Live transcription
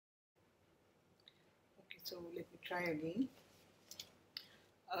So let me try again.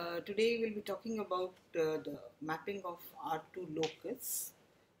 Today we'll be talking about the mapping of R2 locus,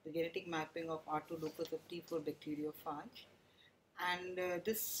 the genetic mapping of R2 locus of T4 bacteriophage, and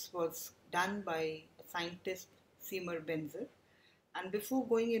this was done by a scientist Seymour Benzer. And before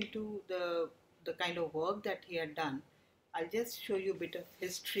going into the kind of work that he had done, I'll just show you a bit of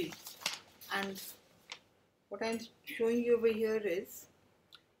history. And what I'm showing you over here is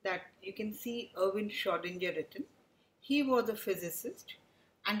that you can see Erwin Schrödinger written. He was a physicist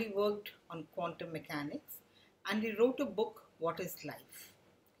and he worked on quantum mechanics and he wrote a book, What is Life?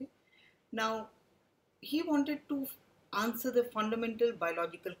 Okay. Now, he wanted to answer the fundamental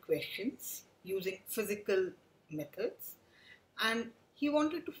biological questions using physical methods, and he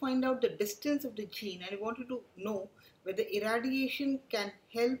wanted to find out the distance of the gene, and he wanted to know whether irradiation can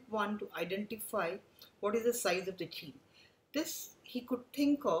help one to identify what is the size of the gene. This he could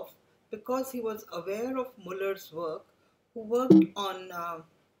think of because he was aware of Muller's work, who worked on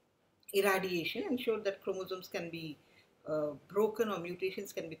irradiation and showed that chromosomes can be broken or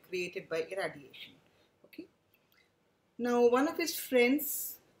mutations can be created by irradiation. Okay. Now, one of his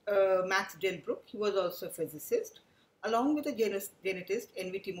friends, Max Delbruck, he was also a physicist, along with a genetist,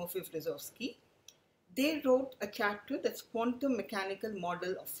 N.V. Timofey-Frysovsky, they wrote a chapter that's quantum mechanical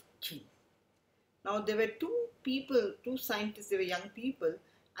model of gene. Now, there were two scientists, they were young people,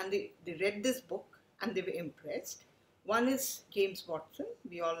 and they read this book and they were impressed. One is James Watson,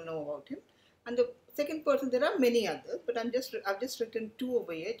 we all know about him. And the second person, there are many others, but I've just written two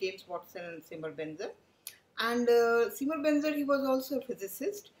over here, James Watson and Seymour Benzer. And Seymour Benzer, he was also a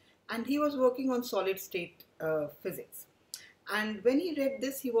physicist and he was working on solid state physics. And when he read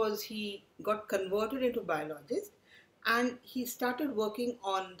this, he got converted into biologist, and he started working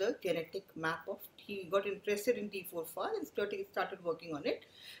on the genetic map of, he got interested in T4 and started working on it,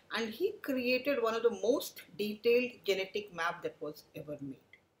 and he created one of the most detailed genetic map that was ever made.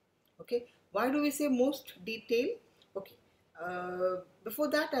 Okay, why do we say most detailed? Okay, before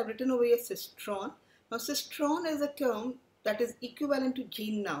that I've written over here cistron. Now cistron is a term that is equivalent to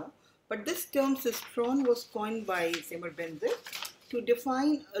gene now, but this term cistron was coined by Seymour Benzer to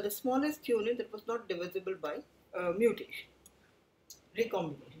define the smallest unit that was not divisible by mutation,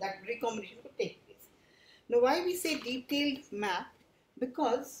 recombination. That recombination could take place. Now, why we say detailed map?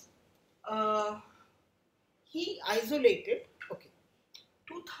 Because he isolated, okay,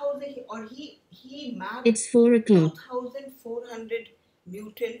 2000, or he mapped. It's 4 o'clock. 2,400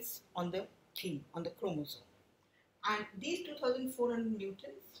 mutants on the gene, on the chromosome, and these 2,400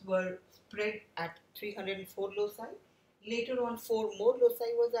 mutants were spread at 304 loci. Later on, 4 more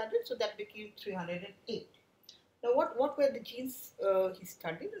loci was added, so that became 308. Now, what were the genes he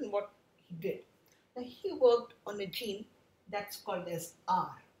studied and what he did? Now, he worked on a gene that's called as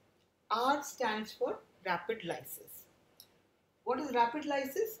R. R stands for rapid lysis. What is rapid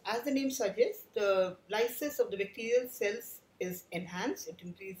lysis? As the name suggests, the lysis of the bacterial cells is enhanced. It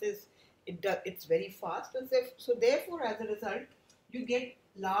increases. It's very fast. So therefore, as a result, you get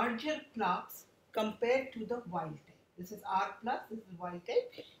larger plaques compared to the wild type. This is R plus. This is wild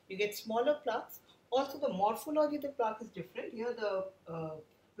type. You get smaller plaques. Also, the morphology of the plaque is different. Here, the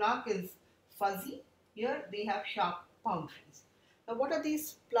plaque is fuzzy. Here, they have sharp boundaries. Now, what are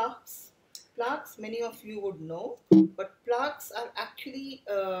these plaques? Plaques, many of you would know, but plaques are actually,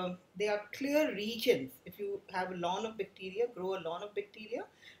 they are clear regions. If you have a lawn of bacteria, grow a lawn of bacteria,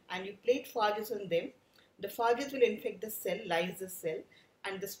 and you plate phages on them, the phages will infect the cell, lyse the cell,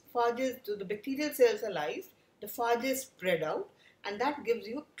 and the phages, so the bacterial cells are lysed, the phages spread out, and that gives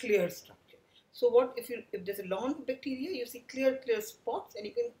you a clear structure. So what if there's a lawn of bacteria, you see clear spots, and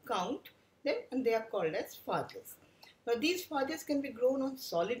you can count them, and they are called as phages. Now these phages can be grown on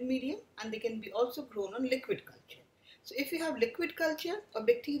solid medium, and they can be also grown on liquid culture. So if you have liquid culture of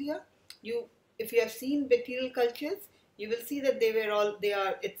bacteria, if you have seen bacterial cultures, you will see that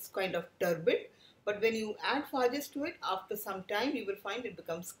it's kind of turbid. But when you add phages to it, after some time, you will find it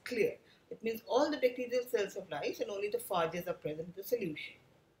becomes clear. It means all the bacterial cells have lysed and only the phages are present in the solution.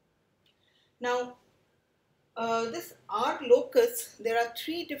 Now, this R locus, there are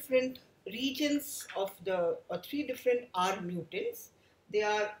 3 different regions of or 3 different R mutants. They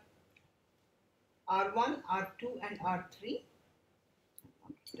are R1, R2 and R3.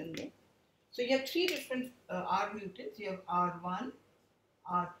 So you have 3 different R mutants. You have R1,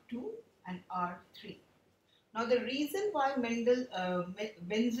 R2 and R3. Now the reason why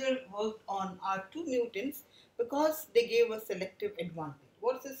Benzer worked on R2 mutants, because they gave a selective advantage.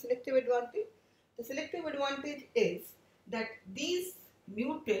 What's the selective advantage? The selective advantage is that these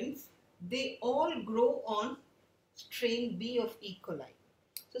mutants, they all grow on strain B of E. coli.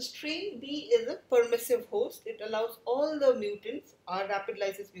 So strain B is a permissive host. It allows all the mutants or rapid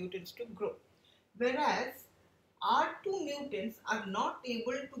lysis mutants to grow. Whereas R2 mutants are not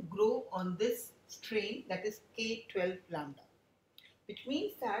able to grow on this strain, that is K12 lambda, which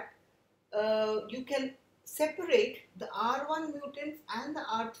means that you can separate the R1 mutants and the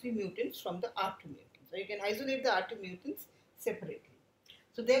R3 mutants from the R2 mutants. So you can isolate the R2 mutants separately.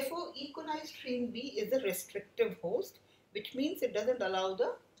 So therefore, E. coli strain B is a restrictive host, which means it doesn't allow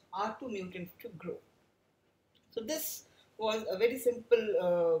the R2 mutants to grow. So this was a very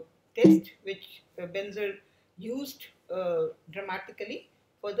simple test which Benzer used dramatically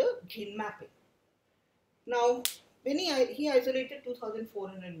for the gene mapping. Now, when he isolated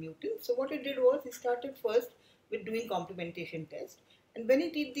 2,400 mutants, so what he did was he started first with doing complementation tests. And when he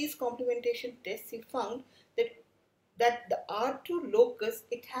did these complementation tests, he found that the R2 locus,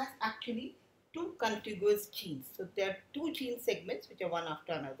 it has actually two contiguous genes. So there are two gene segments which are one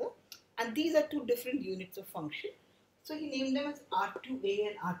after another, and these are two different units of function. So he named them as R2A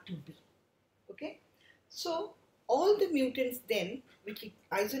and R2B. Okay. So all the mutants then which he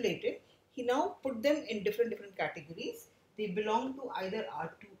isolated, he now put them in different categories. They belong to either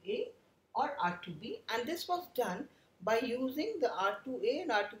R2A or R2B, and this was done by using the R2A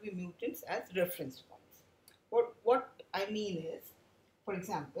and R2B mutants as reference points. What I mean is, for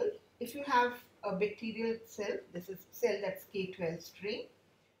example, if you have a bacterial cell, this is cell that's K12 strain,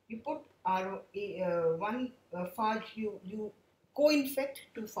 you put one phage, you co-infect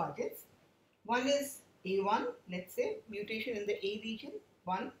two phages. One is A1, let's say, mutation in the A region,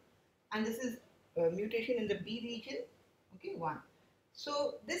 1, and this is mutation in the B region, okay, 1.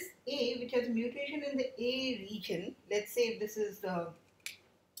 So this A, which has mutation in the A region, let's say this is the,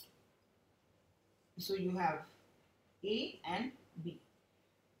 so you have A and B.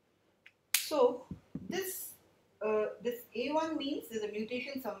 So this this A1 means there's a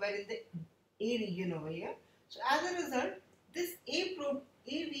mutation somewhere in the A region over here. So as a result, this A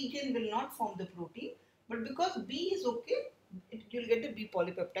region will not form the protein, but because B is okay, you'll get the B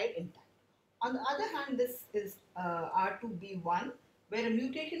polypeptide intact. On the other hand, this is R2B1, where a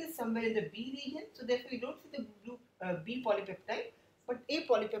mutation is somewhere in the B region, so therefore you don't see the B polypeptide, but A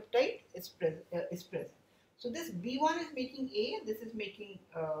polypeptide is present. So this B1 is making A, and this is making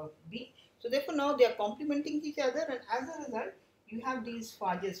B. So therefore now they are complementing each other, and as a result, you have these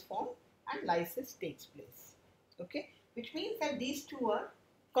phages formed and lysis takes place. Okay, which means that these two are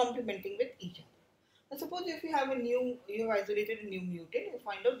complementing with each other. Now suppose if you have isolated a new mutant, you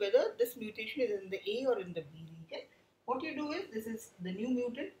find out whether this mutation is in the A or in the B region. What you do is, this is the new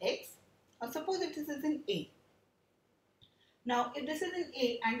mutant X. Now suppose if this is in A. Now if this is in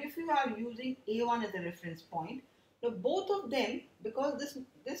A, and if you are using A1 as a reference point, now both of them, because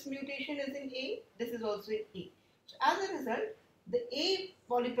this mutation is in A, this is also in A. So as a result, the A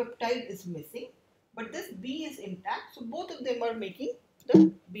polypeptide is missing, but this B is intact, so both of them are making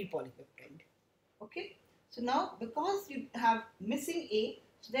the B polypeptide. Okay, so now because you have missing A,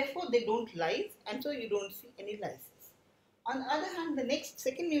 so therefore they don't lyse, and so you don't see any lysis. On the other hand, the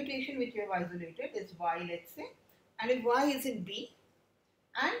second mutation which you have isolated is Y, let's say, and if Y is in B,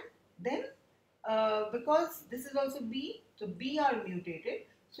 and then because this is also B, so B are mutated,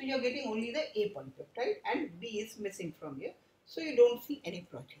 so you are getting only the A polypeptide, and B is missing from here, so you don't see any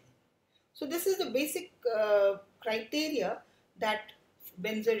progeny. So this is the basic criteria that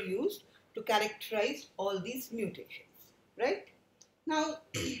Benzer used to characterize all these mutations, right? Now,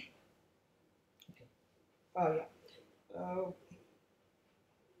 okay.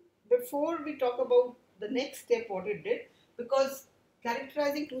 Before we talk about the next step, what it did, because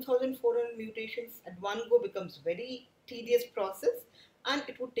characterizing 2,400 mutations at one go becomes very tedious process, and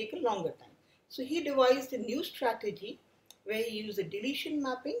it would take a longer time. So he devised a new strategy where he used a deletion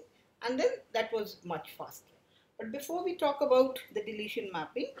mapping, and then that was much faster. But before we talk about the deletion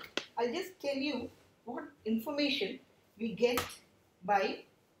mapping, I'll just tell you what information we get by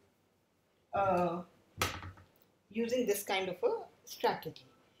using this kind of a strategy.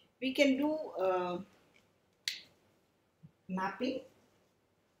 We can do mapping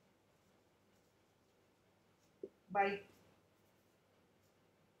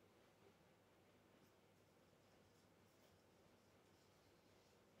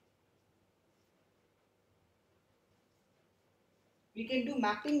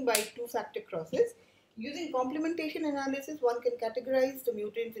by two-factor crosses. Using complementation analysis, one can categorize the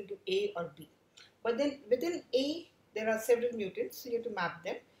mutants into A or B. But then within A, there are several mutants, so you have to map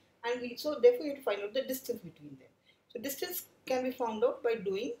them, and so therefore you have to find out the distance between them. So distance can be found out by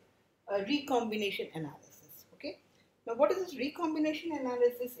doing a recombination analysis. Okay. Now what is this recombination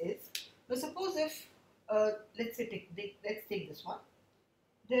analysis is? Now suppose if let's take this one.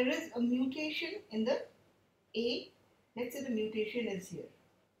 there is a mutation in the A. Let's say the mutation is here.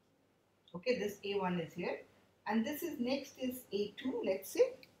 Okay, this A1 is here, and this is next is A2. Let's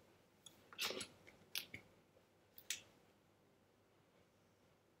say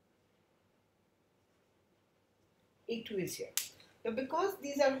A2 is here. Now, because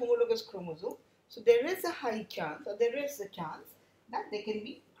these are homologous chromosomes, so there is a high chance, or there is a chance that they can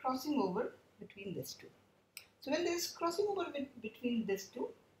be crossing over between these two. So when there is crossing over between these two,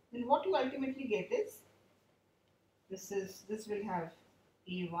 then what you ultimately get is this will have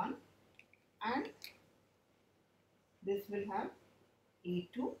A1 and this will have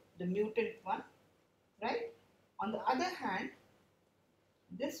A2, the mutant one, right? On the other hand,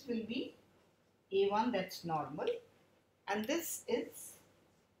 this will be A1, that's normal, and this is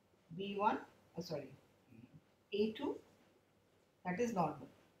B1, A2, that is normal.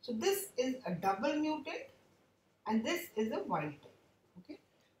 So this is a double mutant and this is a wild type. Okay.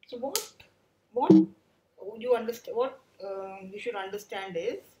 So what you understand, what you should understand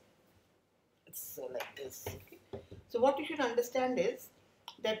is, it's like this. Okay. So what you should understand is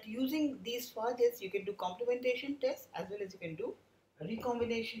that using these phages, you can do complementation test as well as you can do a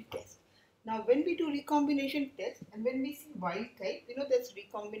recombination test. Now, when we do recombination test and when we see wild type, we know there's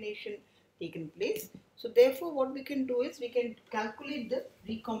recombination taken place. So therefore, what we can do is we can calculate the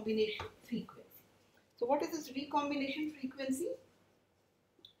recombination frequency. So what is this recombination frequency?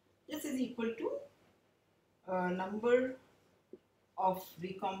 This is equal to number of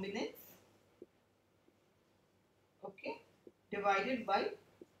recombinants, okay, divided by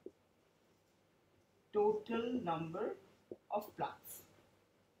total number of plants.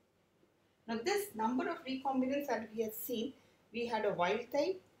 Now this number of recombinants that we have seen, we had a wild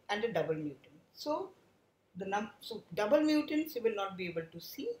type and a double mutant. So so double mutants you will not be able to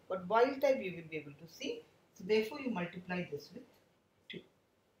see, but wild type you will be able to see. So therefore you multiply this with 2.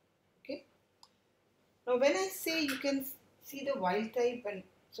 Okay. Now when I say you can see the wild type, and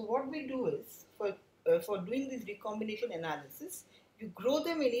so what we do is for doing this recombination analysis, you grow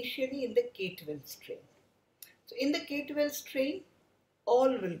them initially in the K12 strain. So in the K12 strain, all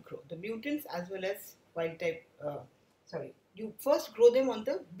will grow, the mutants as well as wild type. You first grow them on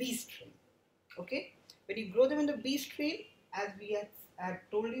the B strain. Okay, when you grow them in the B strain, as we had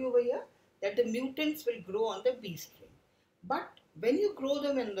told you over here, that the mutants will grow on the B strain. But when you grow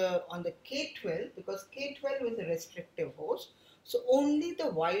them on the K12, because K12 is a restrictive host, so only the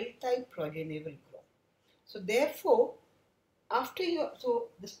wild type progeny will grow. So therefore,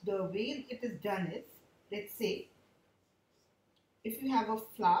 the way it is done is, let's say, if you have a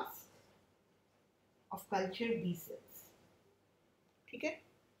flask of cultured B cells, okay?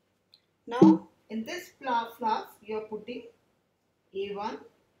 Now, in this flask, you are putting A1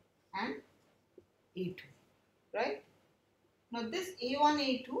 and A2, right? Now, this A1,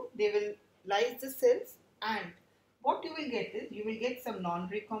 A2, they will lyse the cells, and what you will get is, you will get some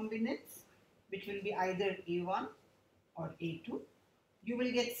non-recombinants, which will be either A1 or A2. You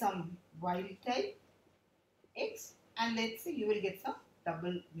will get some wild type X, and let's say you will get some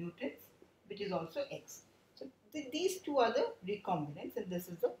double mutants, which is also X. So these two are the recombinants and this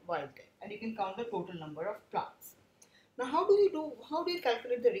is the wild type, and you can count the total number of plants. Now how do you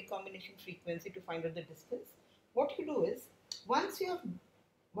calculate the recombination frequency to find out the distance? What you do is, once you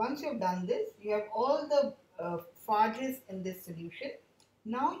have done this, you have all the phages in this solution.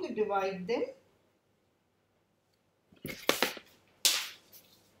 Now you divide them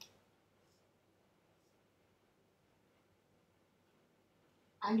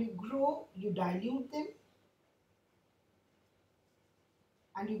and you dilute them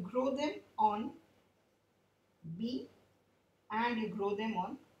and you grow them on B and you grow them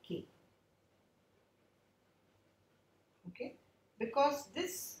on K. Okay, because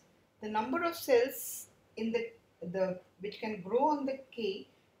the number of cells in the which can grow on the K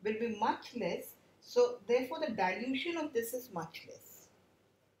will be much less, so therefore the dilution of this is much less.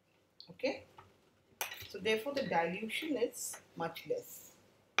 Okay, so therefore the dilution is much less,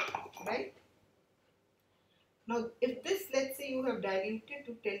 right? Now if this, let's say you have diluted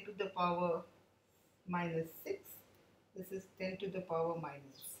to 10 to the power minus 6, this is 10 to the power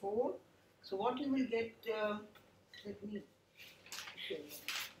minus 4, so what you will get, let me show you.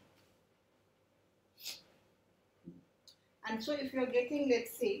 And so if you are getting,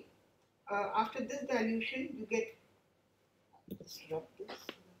 let's say, after this dilution, you get, let's drop this.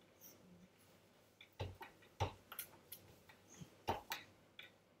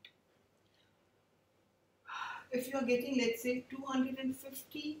 If you are getting, let's say,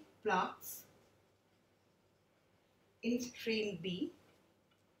 250 plants in strain B,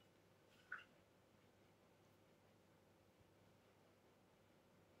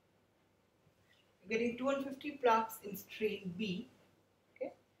 getting 250 plaques in strain B,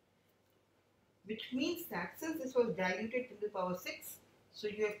 okay, which means that since this was diluted to the power 6, so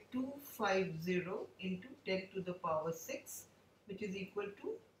you have 250 into 10 to the power 6, which is equal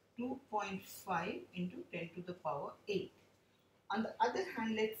to 2.5 into 10 to the power 8. On the other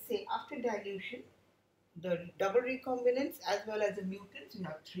hand, let's say after dilution, the double recombinants as well as the mutants, you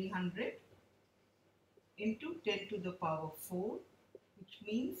have 300 into 10 to the power 4, which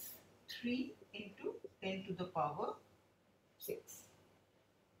means 3 into 10 to the power 6.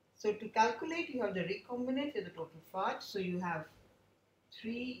 So to calculate, you have the recombinant and the total Faj. So you have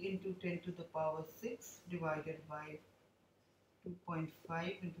 3 into 10 to the power 6 divided by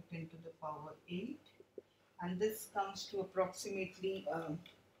 2.5 into 10 to the power 8. And this comes to approximately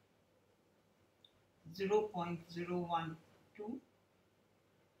 0.012.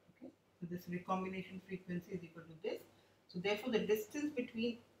 Okay, so this recombination frequency is equal to this. So therefore, the distance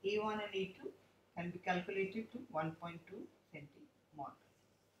between A1 and A2 can be calculated to 1.2 centimol.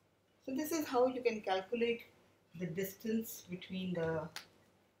 So this is how you can calculate the distance between the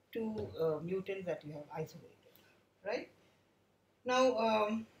two mutants that you have isolated, right?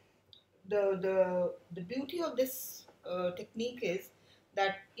 Now, the beauty of this technique is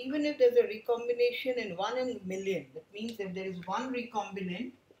that even if there's a recombination in 1 in a million, that means if there is one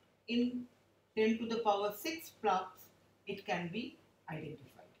recombinant in 10 to the power 6 plaques, it can be identified.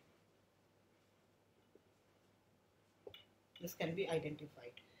 This can be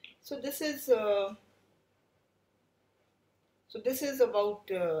identified. So this is about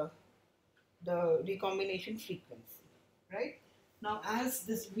the recombination frequency, right? Now, as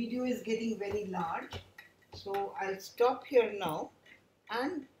this video is getting very large, so I'll stop here now,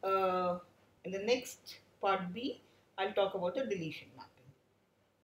 and in the next part B, I'll talk about the deletion map.